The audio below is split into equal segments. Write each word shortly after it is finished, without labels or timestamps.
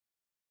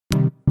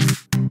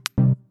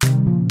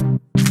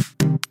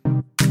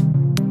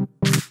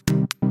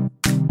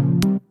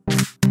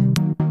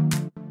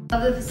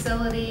Love the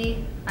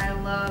facility. I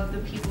love the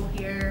people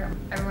here.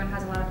 Everyone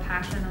has a lot of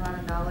passion, a lot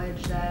of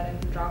knowledge that I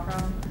can draw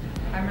from.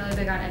 I'm really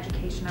big on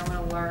education. I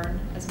want to learn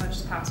as much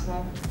as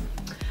possible.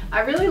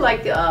 I really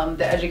like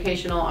the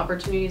educational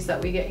opportunities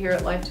that we get here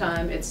at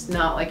Lifetime. It's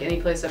not like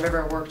any place I've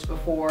ever worked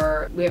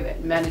before. We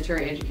have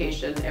mandatory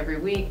education every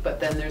week,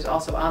 but then there's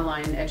also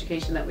online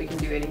education that we can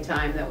do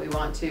anytime that we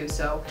want to.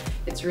 So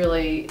it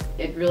really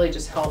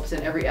just helps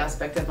in every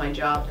aspect of my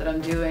job that I'm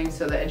doing.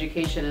 So the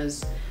education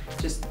is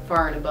just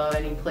far and above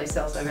any place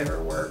else I've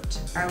ever worked.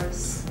 I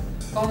was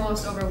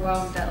almost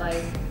overwhelmed at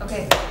like,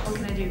 okay, what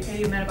can I do? Can I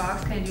do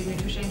metabolics? Can I do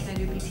nutrition? Can I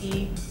do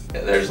PT?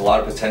 There's a lot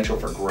of potential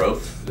for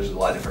growth. There's a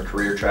lot of different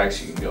career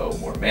tracks. You can go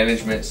more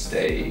management,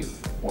 stay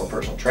more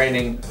personal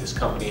training. This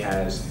company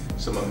has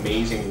some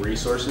amazing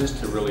resources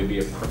to really be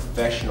a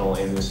professional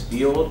in this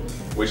field,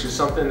 which is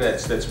something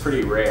that's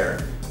pretty rare.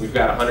 We've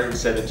got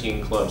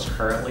 117 clubs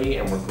currently,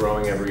 and we're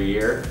growing every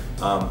year,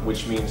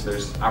 which means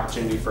there's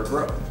opportunity for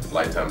growth.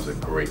 Lifetime's a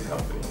great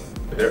company.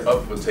 They're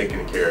up for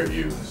taking care of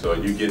you, so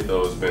you get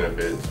those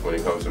benefits when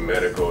it comes to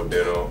medical,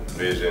 dental,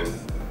 vision.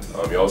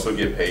 You also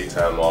get paid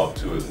time off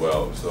too as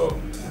well. So,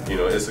 you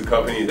know, it's a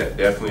company that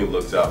definitely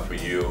looks out for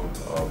you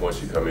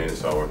once you come in and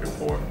start working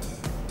for them.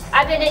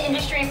 I've been in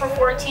industry for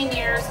 14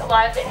 years. A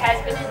lot of it has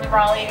been in the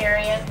Raleigh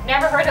area.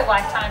 Never heard of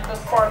Lifetime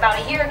before. About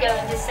a year ago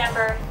in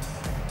December,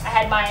 I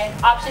had my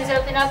options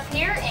open up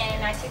here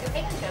and I took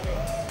advantage of it.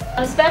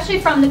 Especially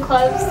from the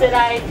clubs that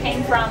I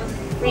came from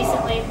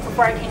recently,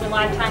 before I came to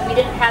Lifetime, we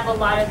didn't have a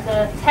lot of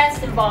the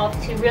tests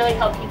involved to really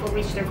help people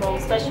reach their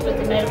goals, especially with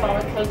the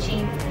metabolic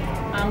coaching,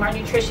 our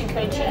nutrition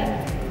coaching.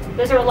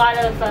 Those are a lot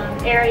of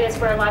areas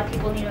where a lot of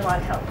people need a lot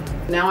of help.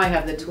 Now I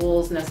have the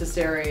tools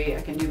necessary.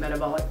 I can do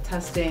metabolic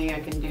testing, I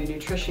can do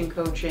nutrition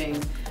coaching.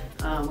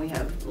 We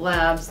have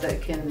labs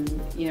that can,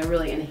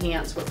 really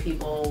enhance what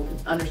people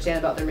understand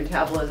about their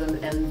metabolism,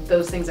 and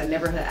those things I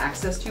never had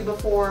access to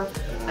before.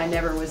 I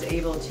never was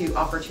able to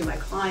offer to my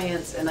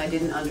clients, and I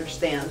didn't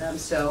understand them.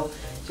 So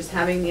just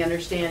having the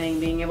understanding,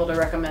 being able to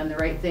recommend the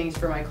right things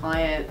for my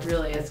client,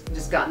 really has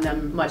just gotten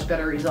them much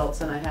better results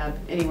than I have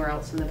anywhere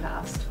else in the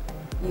past.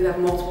 You have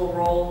multiple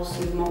roles,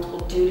 you have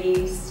multiple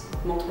duties,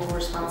 multiple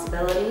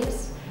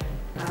responsibilities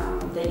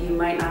that you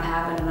might not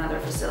have in another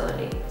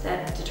facility.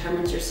 That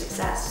determines your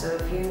success. So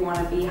if you want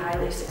to be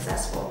highly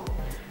successful,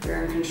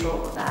 you're in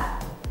control of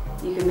that.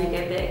 You can make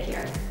it big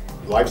here.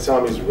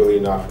 Lifetime is really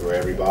not for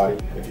everybody.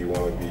 If you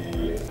want to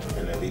be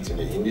an elite in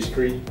the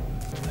industry,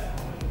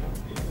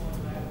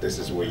 this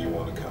is where you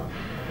want to come.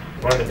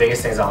 One of the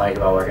biggest things I like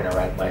about working at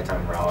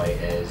Lifetime Raleigh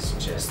is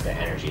just the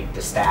energy.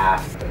 The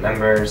staff, the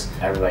members,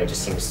 everybody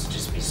just seems to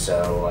just be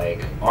so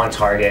on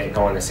target,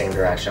 going the same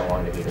direction,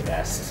 wanting to be the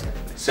best.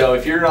 So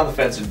if you're on the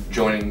fence of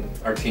joining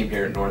our team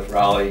here at North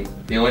Raleigh,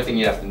 the only thing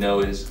you have to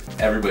know is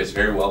everybody's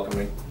very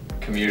welcoming.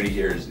 Community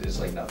here is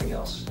like nothing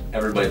else.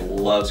 Everybody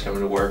loves coming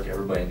to work,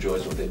 everybody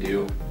enjoys what they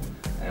do,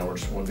 and we're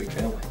just one big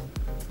family.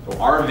 So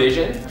our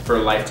vision for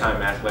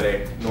Lifetime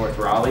Athletic North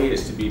Raleigh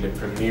is to be the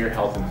premier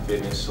health and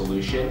fitness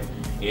solution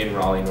in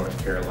Raleigh, North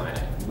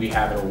Carolina. We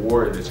have an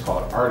award that's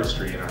called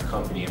Artistry in our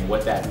company, and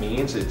what that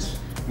means, it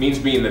means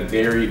being the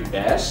very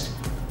best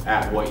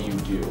at what you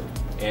do.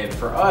 And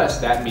for us,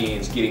 that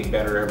means getting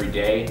better every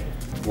day,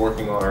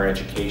 working on our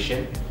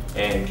education,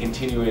 and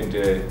continuing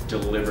to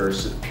deliver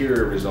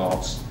superior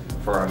results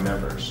for our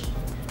members.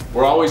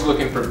 We're always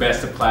looking for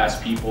best of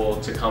class people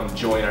to come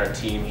join our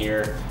team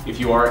here. If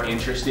you are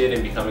interested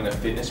in becoming a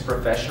fitness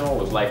professional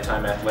with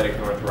Lifetime Athletic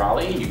North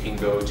Raleigh, you can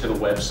go to the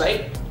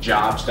website,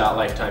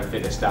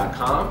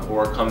 jobs.lifetimefitness.com,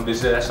 or come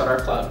visit us at our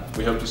club.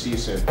 We hope to see you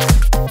soon.